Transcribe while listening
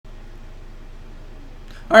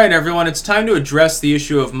All right, everyone, it's time to address the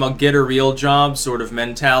issue of get a real job sort of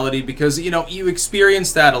mentality, because, you know, you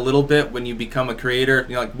experience that a little bit when you become a creator.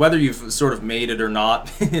 You know, like whether you've sort of made it or not,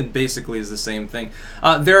 it basically is the same thing.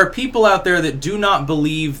 There are people out there that do not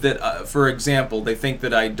believe that, for example, they think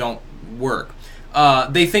that I don't work.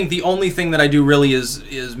 They think the only thing that I do really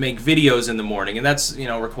is make videos in the morning, and that's, you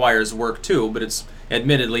know, requires work too, but it's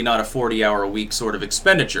admittedly not a 40-hour-a-week sort of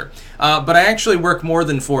expenditure. But I actually work more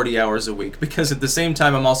than 40 hours a week, because at the same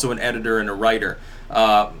time I'm also an editor and a writer,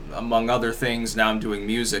 among other things. Now I'm doing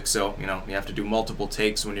music, so, you know, you have to do multiple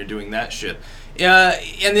takes when you're doing that shit.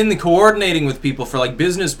 And then the coordinating with people for, like,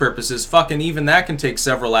 business purposes, fucking even that can take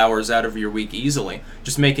several hours out of your week easily,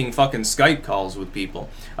 just making fucking Skype calls with people.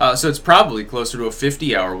 So it's probably closer to a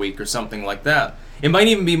 50-hour week or something like that. It might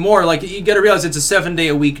even be more. Like, you gotta realize it's a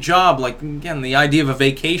 7-day-a-week job. Like, again, the idea of a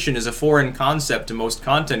vacation is a foreign concept to most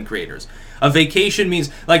content creators. A vacation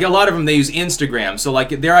means, like, a lot of them, they use Instagram. So, like,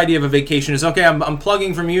 their idea of a vacation is, okay, I'm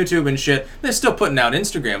plugging from YouTube and shit. They're still putting out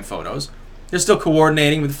Instagram photos. They're still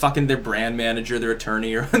coordinating with fucking their brand manager, their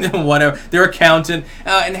attorney, or whatever, their accountant.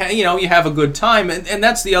 And, you know, you have a good time. And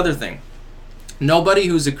that's the other thing. Nobody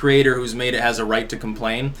who's a creator who's made it has a right to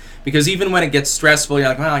complain, because even when it gets stressful, you're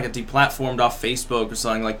like, well, I got deplatformed off Facebook or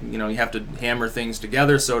something, like, you know, you have to hammer things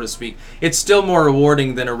together, so to speak. It's still more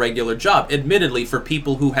rewarding than a regular job, admittedly, for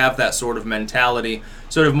people who have that sort of mentality,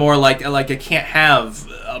 sort of more like I can't have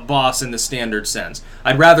a boss in the standard sense.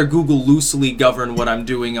 I'd rather Google loosely govern what I'm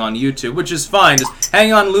doing on YouTube, which is fine. Just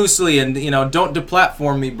hang on loosely and, you know, don't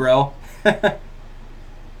deplatform me, bro. But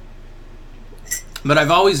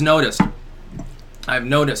I've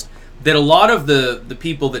noticed that a lot of the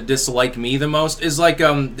people that dislike me the most is like,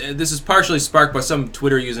 this is partially sparked by some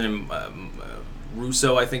Twitter username,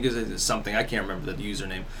 Russo, I think is something, I can't remember the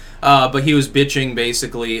username, but he was bitching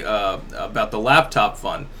basically about the laptop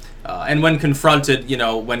fund. And when confronted, you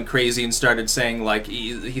know, went crazy and started saying, like,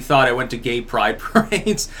 he thought I went to gay pride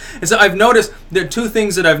parades. And so I've noticed, there are two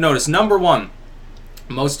things that I've noticed. Number one,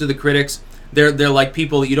 most of the critics, they're like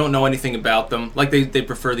people that you don't know anything about them. Like, they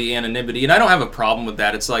prefer the anonymity, and I don't have a problem with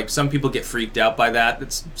that. It's like some people get freaked out by that.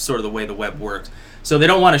 It's sort of the way the web works. So they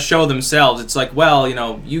don't want to show themselves. It's like, well, you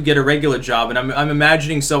know, you get a regular job, and I'm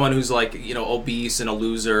imagining someone who's like, you know, obese and a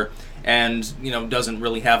loser and, you know, doesn't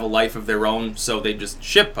really have a life of their own, so they just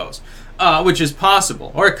shitpost, which is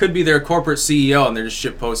possible. Or it could be their corporate CEO and they're just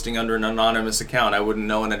shitposting under an anonymous account. I wouldn't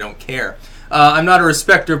know, and I don't care. I'm not a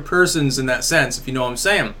respecter of persons in that sense, if you know what I'm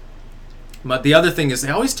saying. But the other thing is, they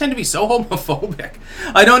always tend to be so homophobic.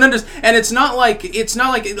 I don't understand, and it's not like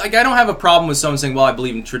I don't have a problem with someone saying, well, I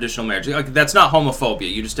believe in traditional marriage. Like, that's not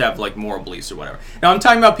homophobia. You just have, like, moral beliefs or whatever. Now, I'm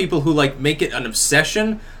talking about people who, like, make it an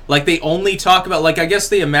obsession. Like, they only talk about, like, I guess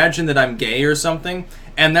they imagine that I'm gay or something,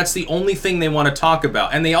 and that's the only thing they want to talk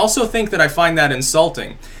about. And they also think that I find that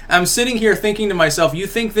insulting. I'm sitting here thinking to myself, you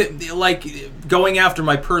think that, like, going after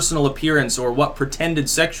my personal appearance or what pretended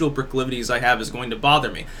sexual proclivities I have is going to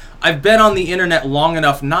bother me? I've been on the internet long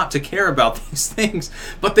enough not to care about these things,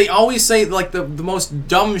 but they always say, like, the most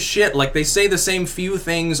dumb shit. Like, they say the same few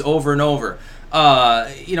things over and over.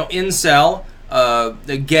 You know, incel,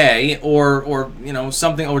 gay, or you know,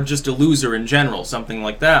 something, or just a loser in general, something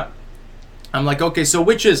like that. I'm like, okay, so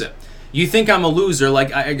which is it? You think I'm a loser,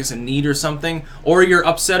 like, I guess a need or something, or you're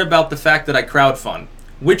upset about the fact that I crowdfund?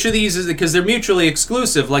 Which of these is it? Because they're mutually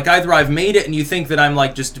exclusive. Like, either I've made it and you think that I'm,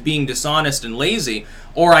 like, just being dishonest and lazy,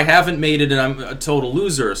 or I haven't made it and I'm a total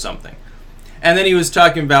loser or something. And then he was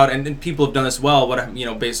talking about, and people have done this well, what, you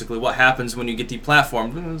know, basically what happens when you get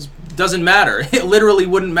deplatformed. It doesn't matter. It literally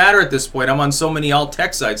wouldn't matter at this point. I'm on so many alt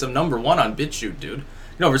tech sites. I'm #1 on BitChute, dude. You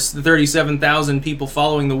know, over 37,000 people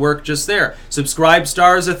following the work just there.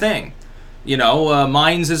 Subscribestar is a thing. You know,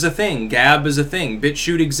 Minds is a thing. Gab is a thing.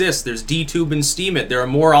 BitChute exists. There's DTube and Steemit. There are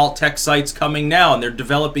more alt tech sites coming now, and they're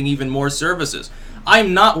developing even more services.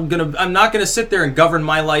 I'm not gonna sit there and govern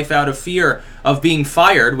my life out of fear of being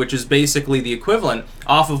fired, which is basically the equivalent,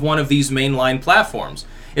 off of one of these mainline platforms.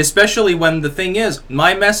 Especially when the thing is,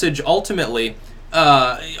 my message ultimately,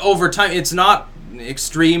 over time, it's not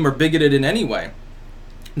extreme or bigoted in any way.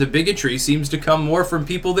 The bigotry seems to come more from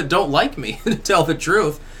people that don't like me, to tell the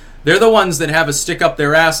truth. They're the ones that have a stick up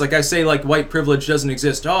their ass. Like I say, like, white privilege doesn't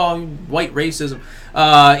exist. Oh, white racism.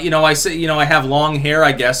 You know, I say, you know, I have long hair,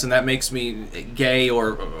 I guess, and that makes me gay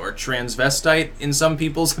or transvestite in some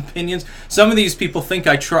people's opinions. Some of these people think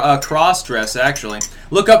I cross-dress, actually.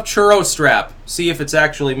 Look up churro strap. See if it's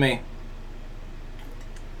actually me.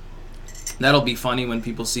 That'll be funny when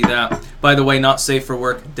people see that. By the way, not safe for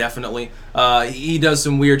work, definitely. He does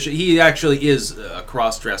some weird shit. He actually is a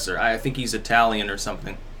cross-dresser. I think he's Italian or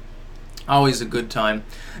something. Always a good time.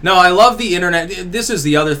 No, I love the internet. This is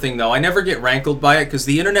the other thing, though. I never get rankled by it because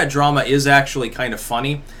the internet drama is actually kind of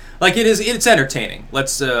funny. Like, it's entertaining.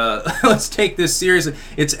 Let's let's take this seriously.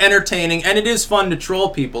 It's entertaining, and it is fun to troll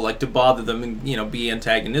people, like to bother them and, you know, be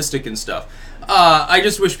antagonistic and stuff. I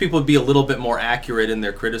just wish people would be a little bit more accurate in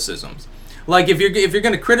their criticisms. Like, if you're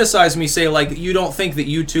going to criticize me, say, like, you don't think that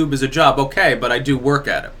YouTube is a job, okay, but I do work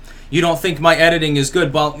at it. You don't think my editing is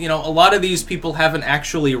good. Well, you know, a lot of these people haven't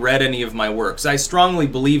actually read any of my works. I strongly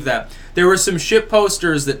believe that. There were some shit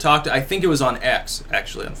posters that talked, I think it was on X,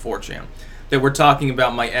 actually, on 4chan, that were talking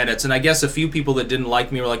about my edits. And I guess a few people that didn't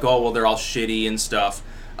like me were like, oh, well, they're all shitty and stuff.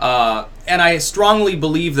 And I strongly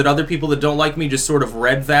believe that other people that don't like me just sort of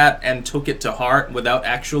read that and took it to heart without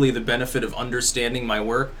actually the benefit of understanding my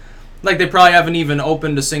work. Like, they probably haven't even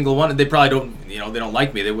opened a single one. They probably don't, you know, they don't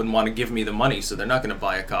like me. They wouldn't want to give me the money, so they're not going to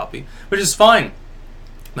buy a copy, which is fine.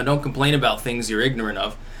 But don't complain about things you're ignorant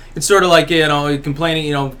of. It's sort of like, you know, complaining,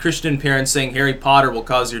 you know, Christian parents saying Harry Potter will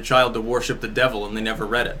cause your child to worship the devil and they never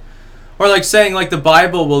read it. Or like saying, like, the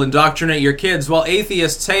Bible will indoctrinate your kids. Well,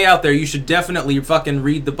 atheists say out there you should definitely fucking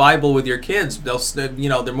read the Bible with your kids. They'll, you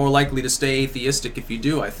know, they're more likely to stay atheistic if you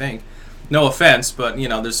do, I think. No offense, but, you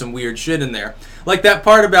know, there's some weird shit in there. Like that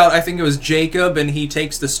part about, I think it was Jacob, and he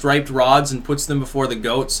takes the striped rods and puts them before the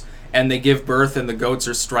goats, and they give birth, and the goats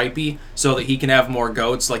are stripy, so that he can have more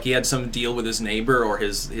goats. Like, he had some deal with his neighbor or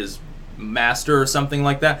his master or something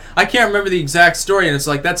like that. I can't remember the exact story, and it's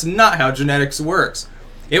like, that's not how genetics works.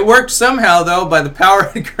 It worked somehow, though, by the power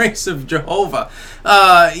and grace of Jehovah.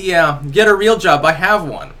 Yeah, get a real job. I have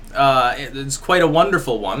one. It's quite a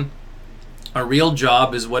wonderful one. A real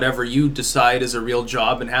job is whatever you decide is a real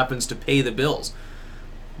job and happens to pay the bills.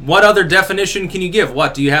 What other definition can you give?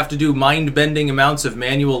 What, do you have to do mind-bending amounts of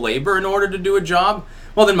manual labor in order to do a job?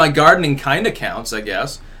 Well, then my gardening kind of counts, I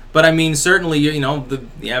guess. But I mean, certainly, you know,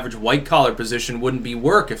 the average white-collar position wouldn't be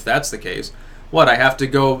work if that's the case. What, I have to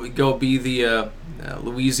go be the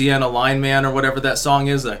Louisiana lineman or whatever that song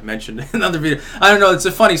is I mentioned in another video. I don't know, it's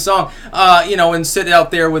a funny song. You know, and sit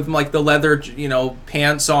out there with like the leather, you know,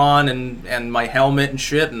 pants on and my helmet and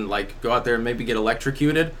shit, and like go out there and maybe get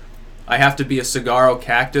electrocuted. I have to be a saguaro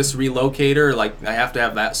cactus relocator. Like, I have to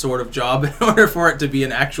have that sort of job in order for it to be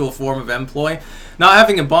an actual form of employ. Not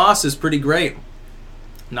having a boss is pretty great.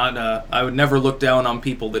 I would never look down on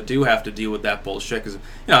people that do have to deal with that bullshit, because, you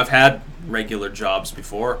know, I've had regular jobs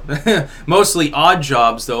before. Mostly odd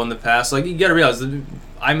jobs, though, in the past. Like, you gotta realize that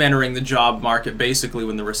I'm entering the job market basically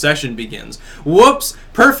when the recession begins. Whoops!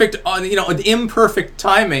 Perfect, you know, imperfect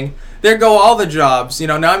timing. There go all the jobs. You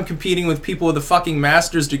know, now I'm competing with people with a fucking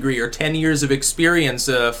master's degree or 10 years of experience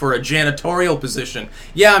for a janitorial position.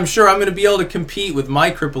 Yeah, I'm sure I'm going to be able to compete with my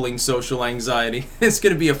crippling social anxiety. It's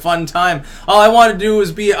going to be a fun time. All I want to do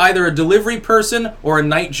is be either a delivery person or a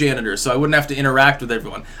night janitor, so I wouldn't have to interact with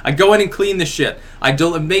everyone. I go in and clean the shit. I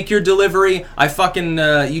make your delivery. I fucking,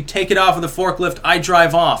 you take it off of the forklift. I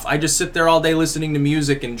drive off. I just sit there all day listening to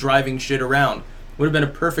music and driving shit around. Would have been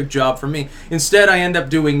a perfect job for me. Instead, I end up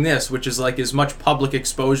doing this, which is like as much public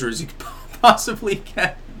exposure as you could possibly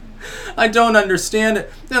get. I don't understand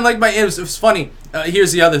it. And like it was funny.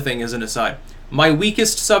 Here's the other thing as an aside. My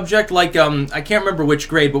weakest subject, like I can't remember which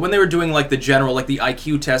grade, but when they were doing like the general, like the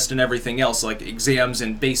IQ test and everything else, like exams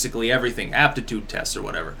and basically everything, aptitude tests or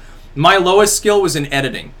whatever. My lowest skill was in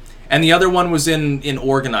editing, and the other one was in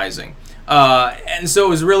organizing. And so it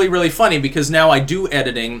was really, really funny because now I do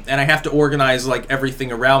editing and I have to organize like everything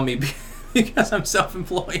around me because I'm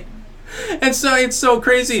self-employed. And so it's so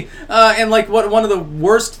crazy. And like one of the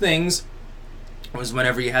worst things was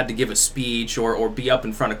whenever you had to give a speech or be up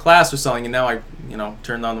in front of class or something, and now I, you know,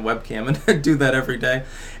 turned on the webcam and do that every day.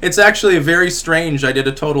 It's actually very strange. I did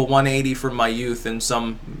a total 180 from my youth in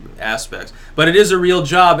some aspects. But it is a real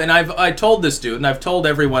job, and I told this dude, and I've told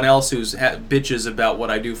everyone else who's bitches about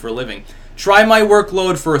what I do for a living, try my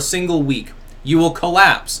workload for a single week. You will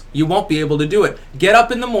collapse. You won't be able to do it. Get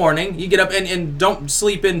up in the morning. You get up and don't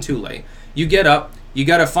sleep in too late. You get up. You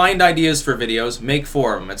got to find ideas for videos, make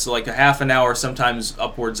 4 of them. It's like a half an hour, sometimes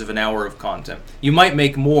upwards of an hour of content. You might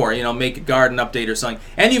make more, you know, make a garden update or something.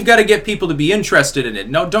 And you've got to get people to be interested in it.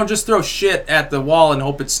 No, don't just throw shit at the wall and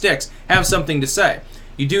hope it sticks. Have something to say.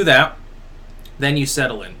 You do that. Then you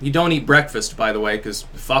settle in. You don't eat breakfast, by the way, because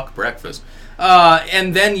fuck breakfast.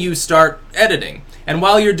 And then you start editing. And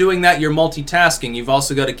while you're doing that, you're multitasking. You've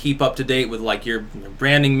also got to keep up to date with like your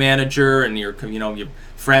branding manager and your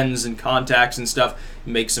friends and contacts and stuff.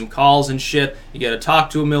 You make some calls and shit. You got to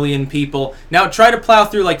talk to a million people. Now try to plow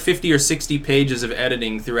through like 50 or 60 pages of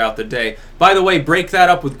editing throughout the day. By the way, break that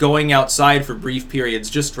up with going outside for brief periods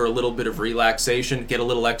just for a little bit of relaxation. Get a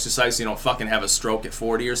little exercise so you don't fucking have a stroke at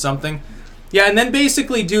 40 or something. Yeah, and then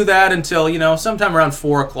basically do that until, sometime around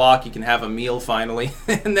 4 o'clock you can have a meal finally.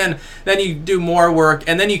 And then you do more work,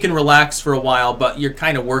 and then you can relax for a while, but you're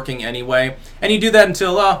kind of working anyway. And you do that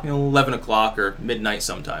until 11 o'clock or midnight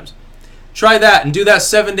sometimes. Try that, and do that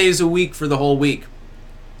 7 days a week for the whole week.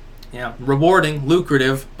 Yeah, rewarding,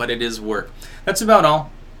 lucrative, but it is work. That's about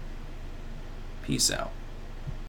all. Peace out.